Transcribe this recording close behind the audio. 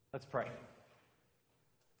Let's pray.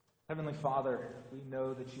 Heavenly Father, we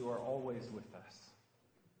know that you are always with us.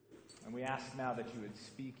 And we ask now that you would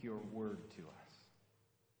speak your word to us,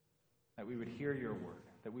 that we would hear your word,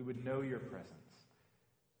 that we would know your presence,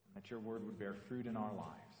 and that your word would bear fruit in our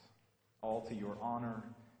lives, all to your honor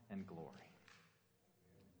and glory.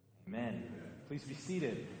 Amen. Please be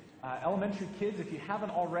seated. Elementary kids, if you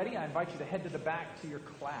haven't already, I invite you to head to the back to your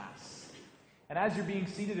class. And as you're being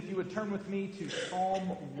seated, if you would turn with me to Psalm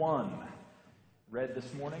 1, read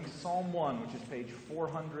this morning, Psalm 1, which is page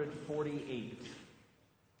 448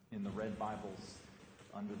 in the red Bibles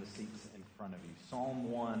under the seats in front of you. Psalm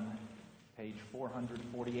 1, page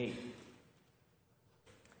 448.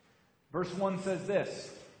 Verse 1 says this: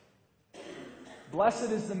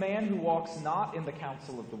 "Blessed is the man who walks not in the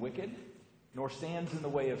counsel of the wicked, nor stands in the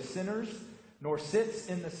way of sinners, nor sits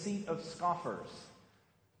in the seat of scoffers.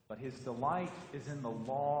 But his delight is in the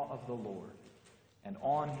law of the Lord, and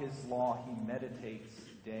on his law he meditates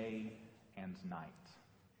day and night."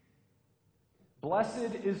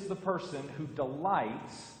 Blessed is the person who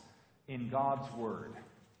delights in God's word.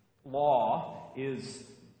 Law is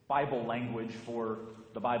Bible language for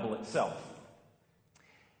the Bible itself.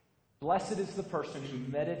 Blessed is the person who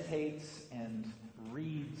meditates and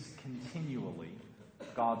reads continually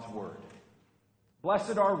God's word.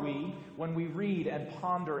 Blessed are we when we read and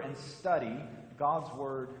ponder and study God's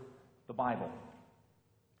word, the Bible.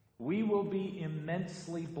 We will be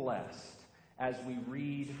immensely blessed as we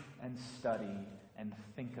read and study and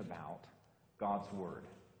think about God's word.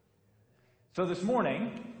 So this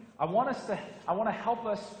morning, I want to help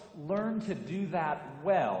us learn to do that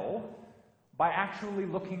well by actually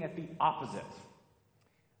looking at the opposite.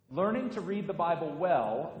 Learning to read the Bible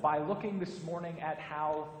well by looking this morning at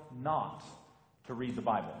how not to read the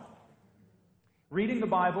Bible. Reading the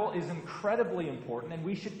Bible is incredibly important, and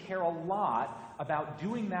we should care a lot about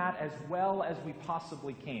doing that as well as we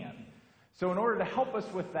possibly can. So in order to help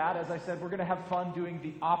us with that, as I said, we're going to have fun doing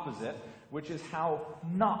the opposite, which is how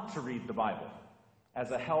not to read the Bible, as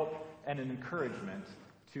a help and an encouragement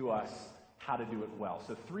to us how to do it well.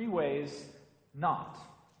 So 3 ways not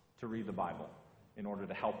to read the Bible in order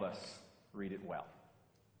to help us read it well.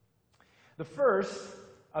 The first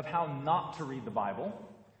of how not to read the Bible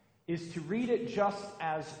is to read it just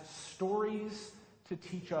as stories to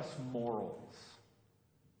teach us morals.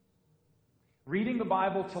 Reading the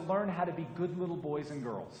Bible to learn how to be good little boys and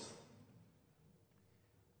girls.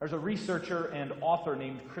 There's a researcher and author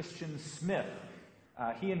named Christian Smith.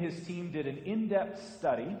 He and his team did an in-depth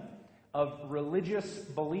study of religious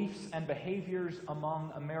beliefs and behaviors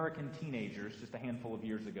among American teenagers just a handful of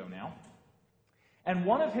years ago now. And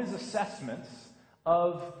one of his assessments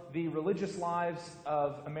of the religious lives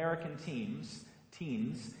of American teens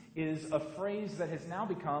is a phrase that has now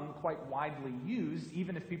become quite widely used,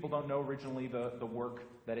 even if people don't know originally the work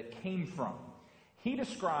that it came from. He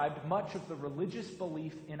described much of the religious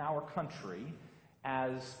belief in our country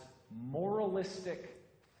as moralistic,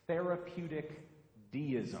 therapeutic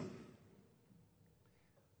deism.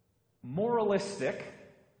 Moralistic,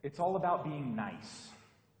 it's all about being nice.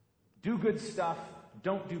 Do good stuff,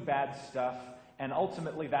 don't do bad stuff, and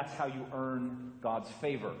ultimately that's how you earn God's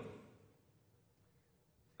favor.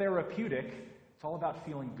 Therapeutic, it's all about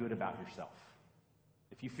feeling good about yourself.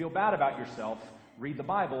 If you feel bad about yourself, read the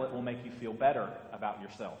Bible, it will make you feel better about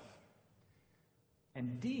yourself.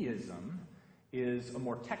 And deism is a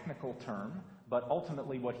more technical term, but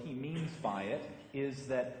ultimately what he means by it is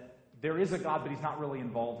that there is a God, but he's not really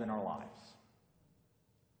involved in our lives.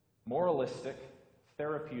 Moralistic,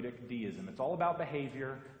 therapeutic deism. It's all about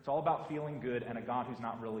behavior, it's all about feeling good, and a God who's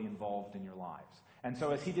not really involved in your lives. And so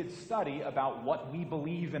as he did study about what we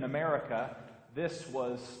believe in America, this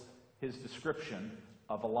was his description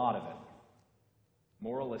of a lot of it.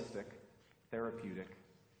 Moralistic, therapeutic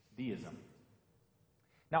deism.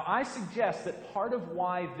 Now, I suggest that part of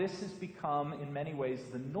why this has become, in many ways,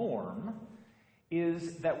 the norm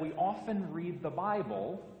is that we often read the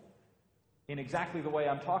Bible in exactly the way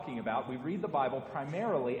I'm talking about. We read the Bible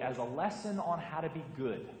primarily as a lesson on how to be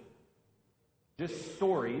good. Just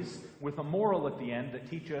stories with a moral at the end that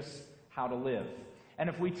teach us how to live. And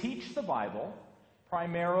if we teach the Bible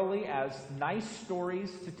primarily as nice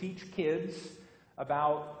stories to teach kids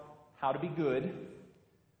about how to be good,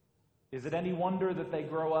 is it any wonder that they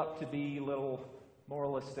grow up to be little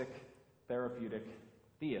moralistic, therapeutic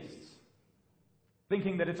deists?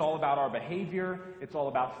 Thinking that it's all about our behavior, it's all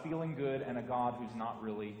about feeling good, and a God who's not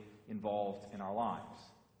really involved in our lives.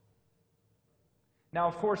 Now,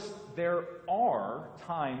 of course, there are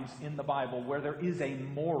times in the Bible where there is a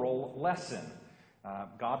moral lesson.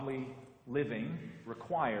 Godly living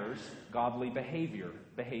requires godly behavior.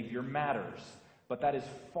 Behavior matters. But that is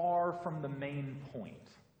far from the main point,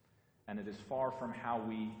 and it is far from how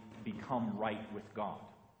we become right with God.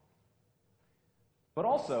 But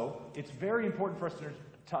also, it's very important for us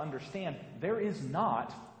to understand there is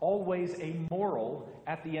not always a moral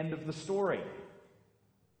at the end of the story.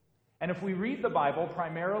 And if we read the Bible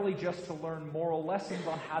primarily just to learn moral lessons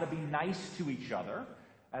on how to be nice to each other,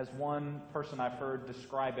 as one person I've heard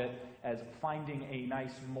describe it as finding a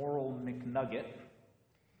nice moral McNugget,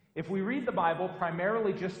 if we read the Bible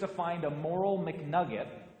primarily just to find a moral McNugget,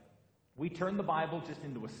 we turn the Bible just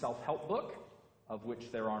into a self-help book, of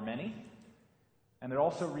which there are many, and it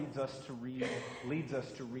also leads us to read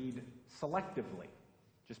selectively.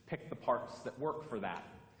 Just pick the parts that work for that.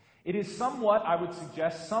 It is somewhat, I would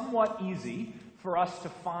suggest, somewhat easy for us to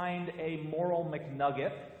find a moral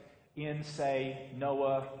McNugget in, say,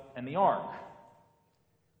 Noah and the Ark.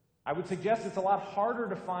 I would suggest it's a lot harder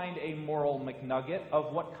to find a moral McNugget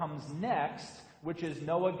of what comes next, which is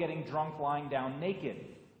Noah getting drunk lying down naked.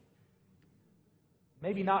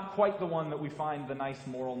 Maybe not quite the one that we find the nice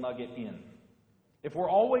moral nugget in. If we're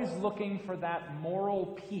always looking for that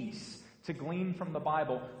moral piece to glean from the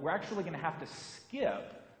Bible, we're actually going to have to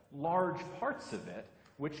skip large parts of it,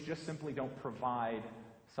 which just simply don't provide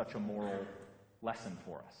such a moral lesson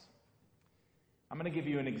for us. I'm going to give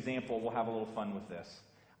you an example. We'll have a little fun with this.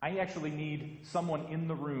 I actually need someone in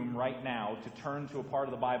the room right now to turn to a part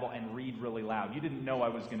of the Bible and read really loud. You didn't know I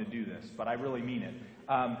was going to do this, but I really mean it.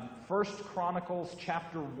 1 Chronicles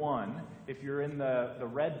chapter 1. If you're in the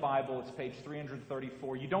red Bible, it's page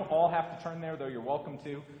 334. You don't all have to turn there, though you're welcome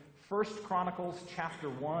to. 1 Chronicles chapter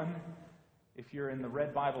 1. If you're in the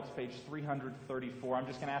red Bible, it's page 334. I'm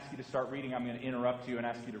just going to ask you to start reading. I'm going to interrupt you and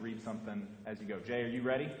ask you to read something as you go. Jay, are you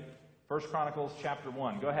ready? 1 Chronicles chapter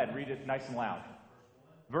 1. Go ahead, read it nice and loud.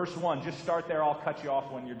 Verse 1. Just start there. I'll cut you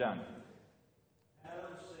off when you're done.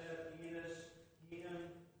 Adam said, Enos, Heman,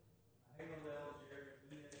 Ahimelech,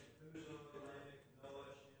 Methuselah, Lamech, Noah,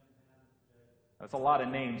 Shem, and That's a lot of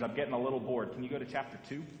names. I'm getting a little bored. Can you go to chapter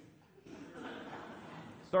 2?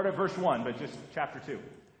 Start at verse 1, but just chapter 2.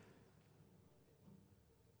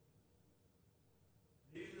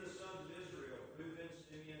 These are the sons of Israel, Reuben,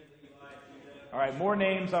 Simeon, Levi, Judah. All right, more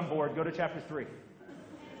names on board. Go to chapter 3.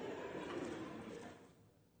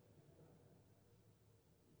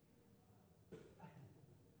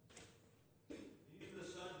 These are the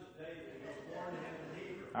sons of David, who was born in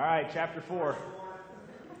Hebrew. All right, chapter 4.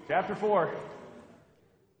 Chapter 4.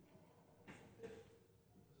 The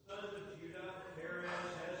sons of Judah, Perez,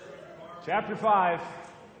 Hezron, Carmel. Chapter 5.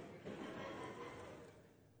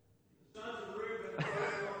 The sons of Reuben, who were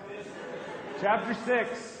born in Israel. Chapter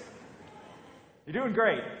 6. You're doing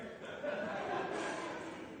great. The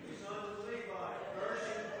sons of Levi,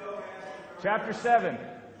 Gershon, Kohath, and Chapter 7. the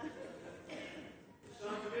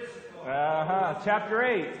sons of Issachar. Chapter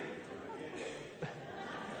 8. Now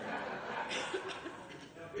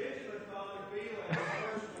Benjamin fathered Bela, the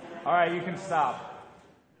firstborn. All right, you can stop.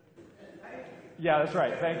 Yeah, that's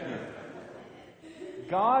right. Thank you.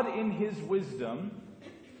 God, in his wisdom,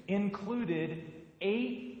 included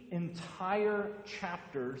 8 entire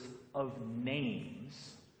chapters of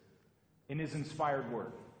names in his inspired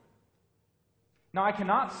word. Now, I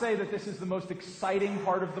cannot say that this is the most exciting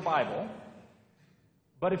part of the Bible,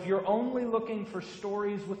 but if you're only looking for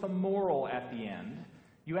stories with a moral at the end,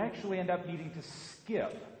 you actually end up needing to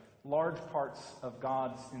skip large parts of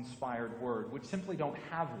God's inspired word, which simply don't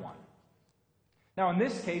have one. Now, in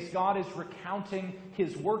this case, God is recounting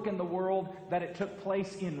his work in the world, that it took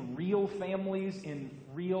place in real families, in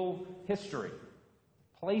real history,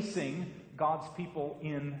 placing God's people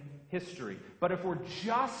in history. But if we're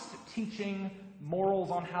just teaching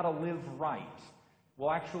morals on how to live right,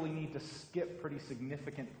 we'll actually need to skip pretty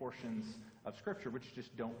significant portions of Scripture, which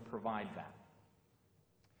just don't provide that.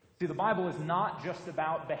 See, the Bible is not just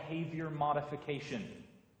about behavior modification.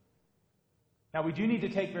 Now, we do need to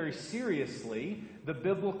take very seriously the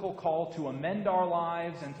biblical call to amend our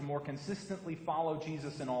lives and to more consistently follow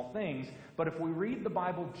Jesus in all things. But if we read the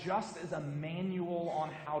Bible just as a manual on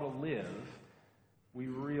how to live, we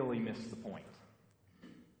really miss the point.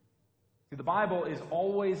 See, the Bible is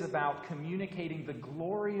always about communicating the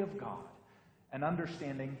glory of God and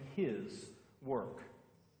understanding his work.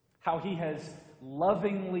 How he has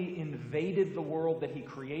lovingly invaded the world that he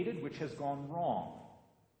created, which has gone wrong.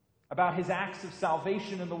 About his acts of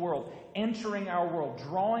salvation in the world, entering our world,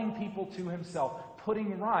 drawing people to himself,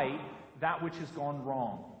 putting right that which has gone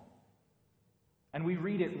wrong. And we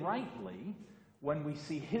read it rightly when we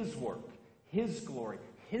see his work, his glory,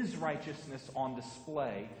 his righteousness on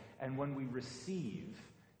display, and when we receive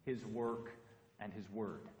His work, and His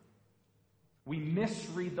word. We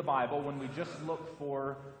misread the Bible when we just look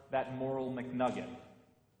for that moral McNugget.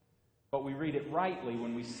 But we read it rightly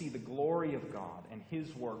when we see the glory of God and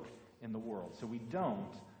His work in the world. So we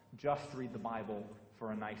don't just read the Bible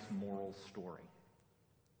for a nice moral story.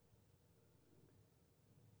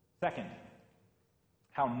 Second,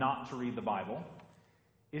 how not to read the Bible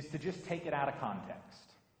is to just take it out of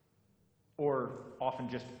context, or often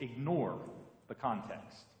just ignore the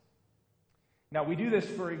context. Now, we do this,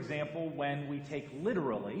 for example, when we take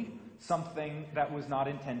literally something that was not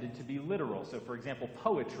intended to be literal. So, for example,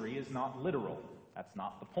 poetry is not literal. That's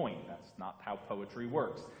not the point. That's not how poetry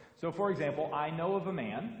works. So, for example, I know of a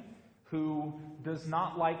man who does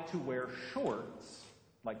not like to wear shorts,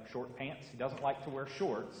 like short pants. He doesn't like to wear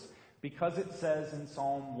shorts because it says in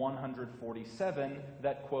Psalm 147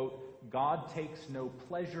 that, quote, God takes no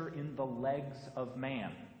pleasure in the legs of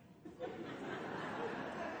man.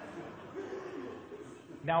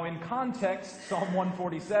 Now, in context, Psalm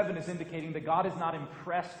 147 is indicating that God is not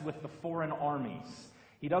impressed with the foreign armies.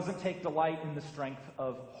 He doesn't take delight in the strength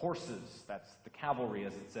of horses, that's the cavalry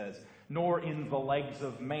as it says, nor in the legs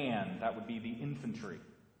of man, that would be the infantry.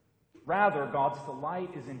 Rather, God's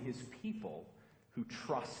delight is in His people who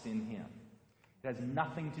trust in Him. It has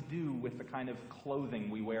nothing to do with the kind of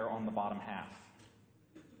clothing we wear on the bottom half.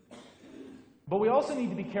 But we also need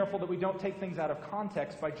to be careful that we don't take things out of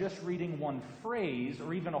context by just reading one phrase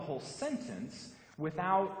or even a whole sentence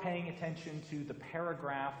without paying attention to the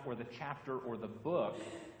paragraph or the chapter or the book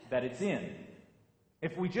that it's in.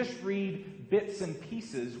 If we just read bits and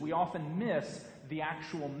pieces, we often miss the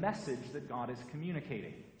actual message that God is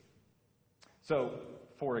communicating. So,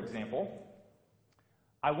 for example,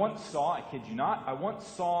 I kid you not,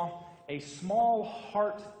 a small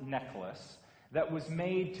heart necklace that was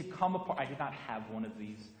made to come apart. I did not have one of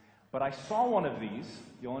these, but I saw one of these.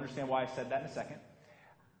 You'll understand why I said that in a second.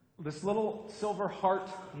 This little silver heart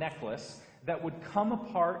necklace that would come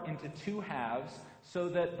apart into two halves so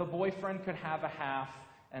that the boyfriend could have a half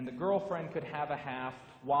and the girlfriend could have a half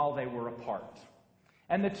while they were apart.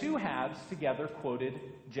 And the two halves together quoted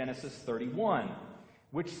Genesis 31,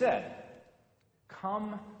 which said,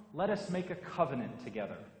 "Come, let us make a covenant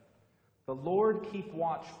together. The Lord keep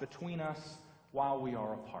watch between us while we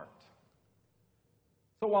are apart."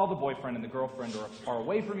 So while the boyfriend and the girlfriend are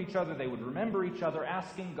away from each other, they would remember each other,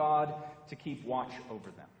 asking God to keep watch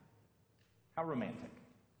over them. How romantic.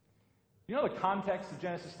 You know the context of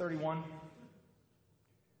Genesis 31?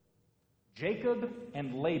 Jacob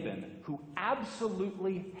and Laban, who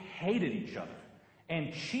absolutely hated each other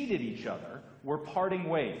and cheated each other, were parting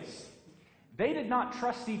ways. They did not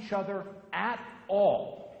trust each other at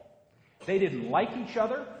all. They didn't like each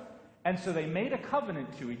other. And so they made a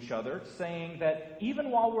covenant to each other, saying that even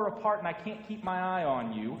while we're apart and I can't keep my eye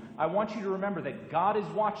on you, I want you to remember that God is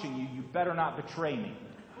watching you. You better not betray me.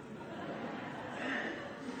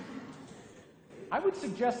 I would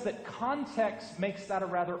suggest that context makes that a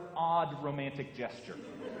rather odd romantic gesture.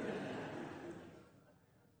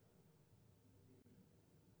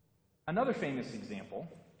 Another famous example,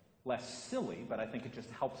 less silly, but I think it just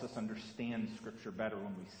helps us understand Scripture better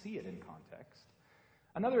when we see it in context.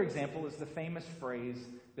 Another example is the famous phrase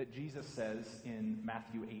that Jesus says in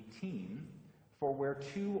Matthew 18, "For where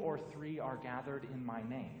 2 or 3 are gathered in my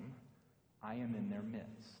name, I am in their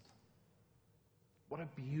midst." What a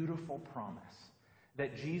beautiful promise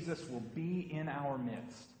that Jesus will be in our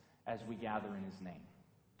midst as we gather in His name.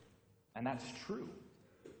 And that's true.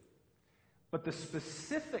 But the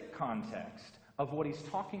specific context of what He's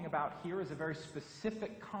talking about here is a very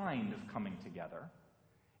specific kind of coming together,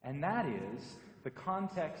 and that is the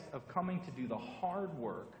context of coming to do the hard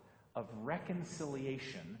work of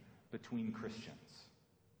reconciliation between Christians.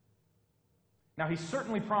 Now, He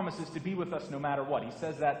certainly promises to be with us no matter what. He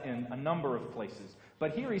says that in a number of places.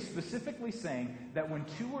 But here He's specifically saying that when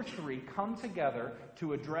 2 or 3 come together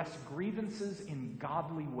to address grievances in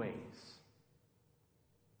godly ways,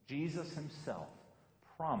 Jesus Himself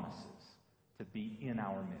promises to be in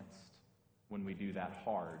our midst when we do that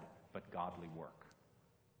hard but godly work.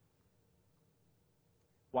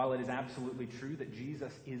 While it is absolutely true that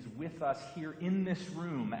Jesus is with us here in this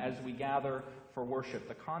room as we gather for worship,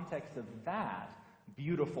 the context of that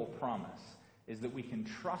beautiful promise is that we can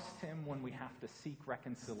trust Him when we have to seek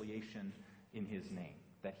reconciliation in His name,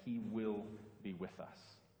 that He will be with us.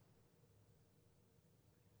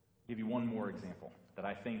 I'll give you one more example that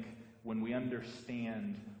I think when we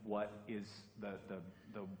understand what is the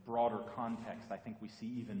broader context, I think we see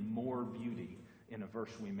even more beauty in a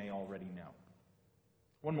verse we may already know.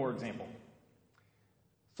 One more example.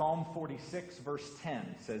 Psalm 46, verse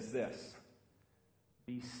 10 says this,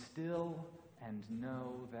 Be still and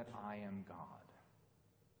know that I am God.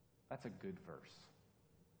 That's a good verse.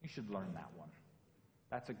 You should learn that one.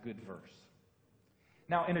 That's a good verse.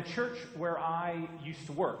 Now, in a church where I used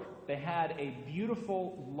to work, they had a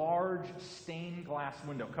beautiful, large stained glass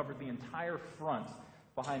window, covered the entire front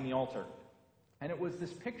behind the altar. And it was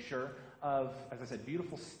this picture of, as I said,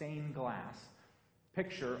 beautiful stained glass,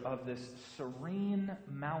 picture of this serene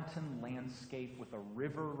mountain landscape with a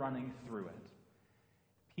river running through it.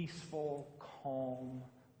 Peaceful, calm,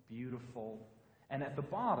 beautiful. And at the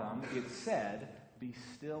bottom, it said, "Be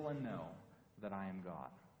still and know that I am God."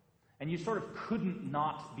 And you sort of couldn't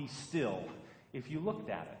not be still if you looked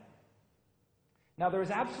at it. Now, there is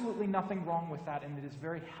absolutely nothing wrong with that, and it is a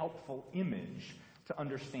very helpful image to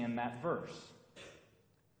understand that verse.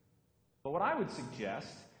 But what I would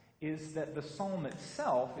suggest is that the psalm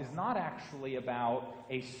itself is not actually about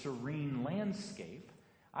a serene landscape.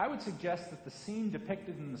 I would suggest that the scene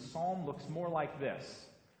depicted in the psalm looks more like this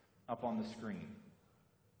up on the screen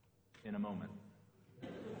in a moment.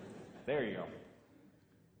 There you go.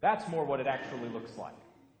 That's more what it actually looks like.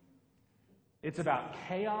 It's about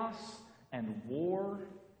chaos and war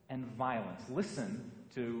and violence. Listen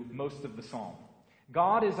to most of the psalm.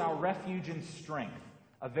 God is our refuge and strength,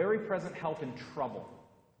 a very present help in trouble.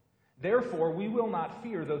 Therefore, we will not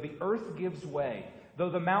fear, though the earth gives way, though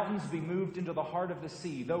the mountains be moved into the heart of the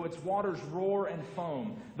sea, though its waters roar and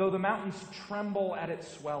foam, though the mountains tremble at its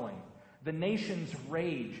swelling. The nations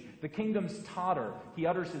rage, the kingdoms totter. He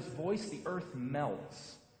utters his voice, the earth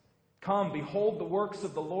melts. Come, behold the works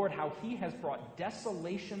of the Lord, how he has brought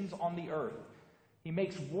desolations on the earth. He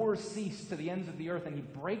makes wars cease to the ends of the earth, and he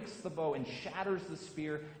breaks the bow and shatters the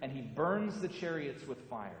spear, and he burns the chariots with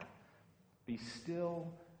fire. Be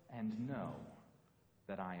still and know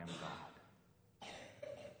that I am God.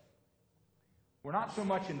 We're not so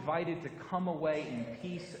much invited to come away in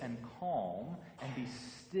peace and calm and be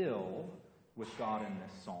still with God in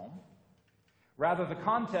this psalm. Rather, the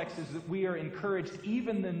context is that we are encouraged,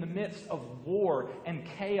 even in the midst of war and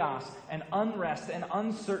chaos and unrest and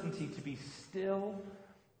uncertainty, to be still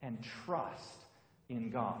and trust in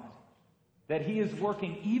God. That he is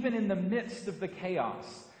working even in the midst of the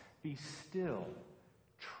chaos. Be still,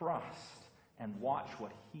 trust, and watch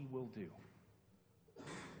what he will do.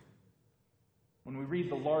 When we read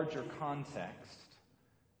the larger context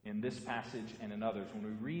in this passage and in others, when we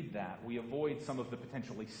read that, we avoid some of the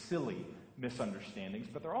potentially silly misunderstandings,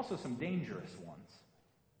 but there are also some dangerous ones.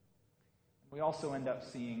 We also end up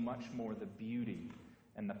seeing much more the beauty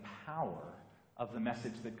and the power of the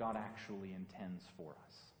message that God actually intends for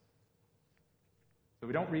us. So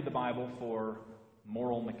we don't read the Bible for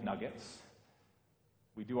moral McNuggets.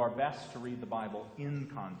 We do our best to read the Bible in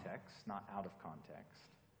context, not out of context.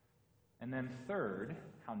 And then third,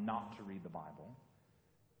 how not to read the Bible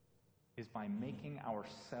is by making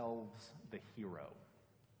ourselves the hero.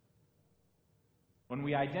 When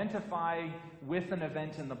we identify with an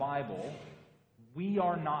event in the Bible, we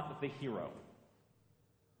are not the hero.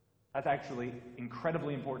 That's actually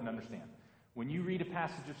incredibly important to understand. When you read a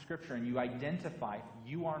passage of Scripture and you identify,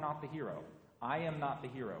 you are not the hero. I am not the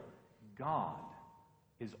hero. God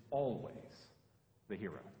is always the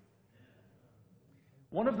hero.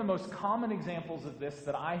 One of the most common examples of this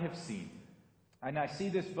that I have seen, and I see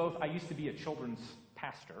this both, I used to be a children's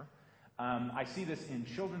pastor. I see this in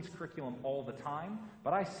children's curriculum all the time,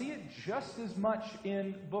 but I see it just as much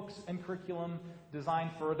in books and curriculum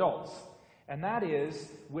designed for adults. And that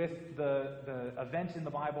is with the event in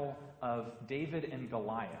the Bible of David and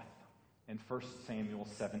Goliath in 1 Samuel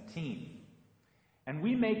 17. And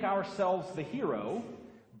we make ourselves the hero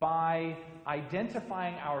by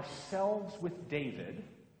identifying ourselves with David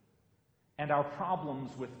and our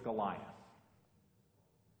problems with Goliath.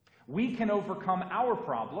 We can overcome our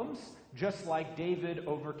problems just like David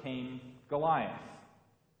overcame Goliath.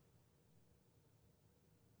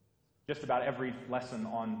 Just about every lesson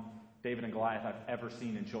on David and Goliath I've ever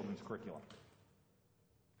seen in children's curriculum.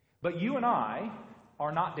 But you and I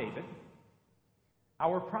are not David.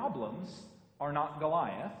 Our problems are not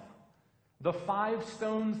Goliath. The 5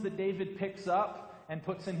 stones that David picks up and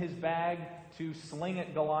puts in his bag to sling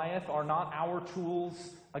at Goliath are not our tools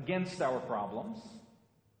against our problems.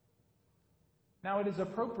 Now, it is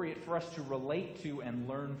appropriate for us to relate to and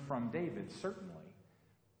learn from David, certainly.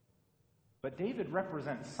 But David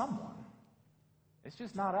represents someone. It's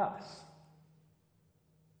just not us.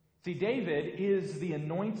 See, David is the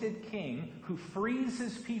anointed king who frees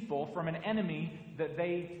his people from an enemy that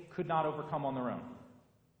they could not overcome on their own.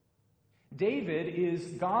 David is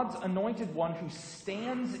God's anointed one who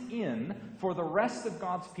stands in for the rest of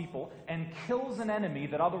God's people and kills an enemy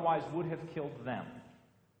that otherwise would have killed them.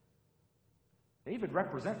 David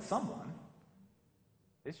represents someone.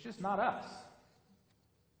 It's just not us.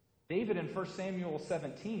 David in 1 Samuel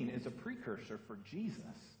 17 is a precursor for Jesus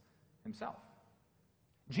himself.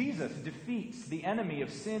 Jesus defeats the enemy of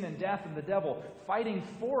sin and death and the devil, fighting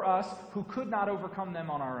for us who could not overcome them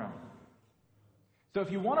on our own. So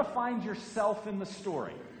if you want to find yourself in the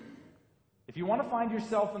story,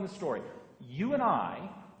 you and I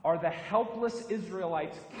are the helpless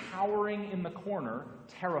Israelites cowering in the corner,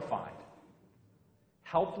 terrified.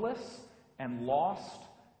 Helpless and lost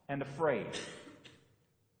and afraid.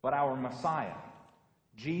 But our Messiah,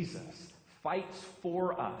 Jesus, fights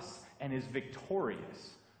for us and is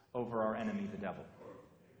victorious over our enemy, the devil.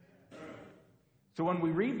 So when we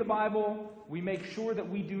read the Bible, we make sure that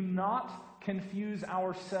we do not confuse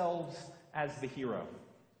ourselves as the hero.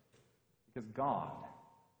 Because God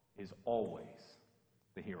is always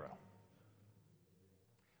the hero.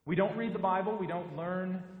 We don't read the Bible, we don't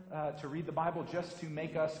learn to read the Bible just to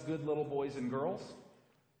make us good little boys and girls.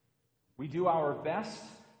 We do our best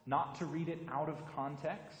not to read it out of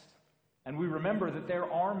context. And we remember that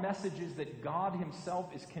there are messages that God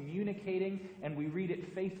himself is communicating, and we read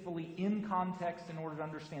it faithfully in context in order to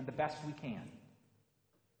understand the best we can.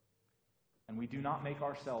 And we do not make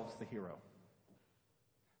ourselves the hero.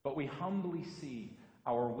 But we humbly see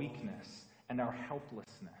our weakness and our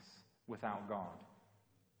helplessness without God.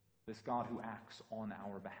 This God who acts on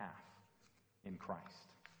our behalf in Christ.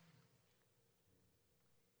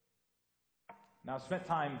 Now, I've spent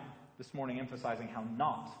time this morning emphasizing how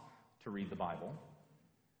not to read the Bible,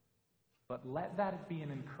 but let that be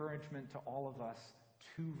an encouragement to all of us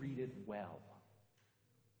to read it well.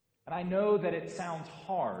 And I know that it sounds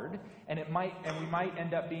hard, and we might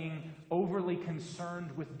end up being overly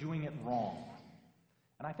concerned with doing it wrong.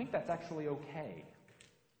 And I think that's actually okay.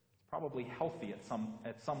 It's probably healthy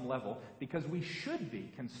at some level, because we should be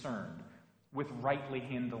concerned with rightly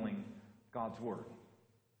handling God's Word.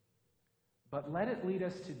 But let it lead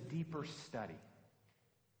us to deeper study,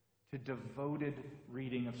 to devoted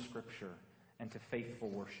reading of Scripture, and to faithful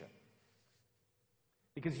worship.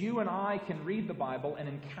 Because you and I can read the Bible and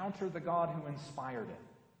encounter the God who inspired it.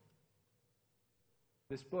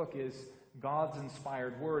 This book is God's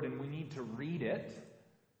inspired word, and we need to read it,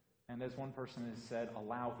 and as one person has said,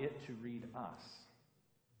 allow it to read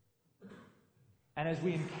us. And as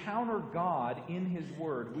we encounter God in his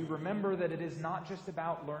word, we remember that it is not just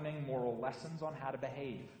about learning moral lessons on how to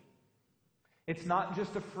behave. It's not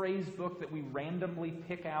just a phrase book that we randomly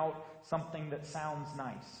pick out something that sounds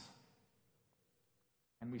nice.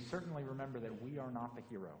 And we certainly remember that we are not the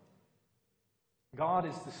hero. God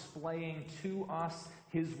is displaying to us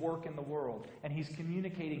his work in the world, and he's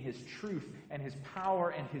communicating his truth and his power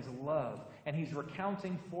and his love, and he's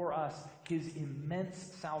recounting for us his immense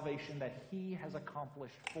salvation that he has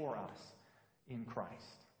accomplished for us in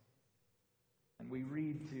Christ. And we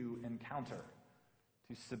read to encounter,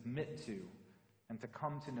 to submit to, and to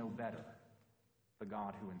come to know better the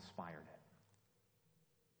God who inspired it.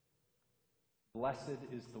 Blessed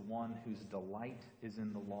is the one whose delight is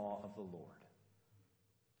in the law of the Lord,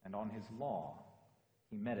 and on his law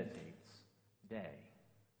he meditates day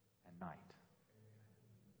and night.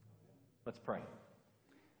 Let's pray.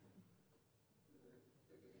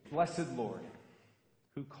 Blessed Lord,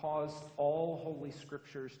 who caused all holy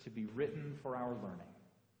scriptures to be written for our learning,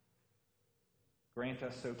 grant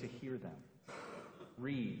us so to hear them,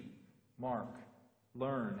 read, mark,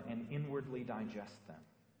 learn, and inwardly digest them,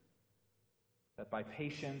 that by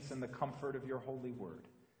patience and the comfort of your holy word,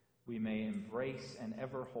 we may embrace and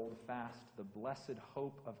ever hold fast the blessed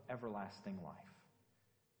hope of everlasting life,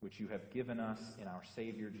 which you have given us in our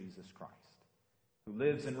Savior Jesus Christ, who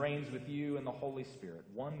lives and reigns with you in the Holy Spirit,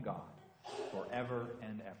 one God, forever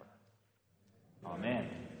and ever. Amen.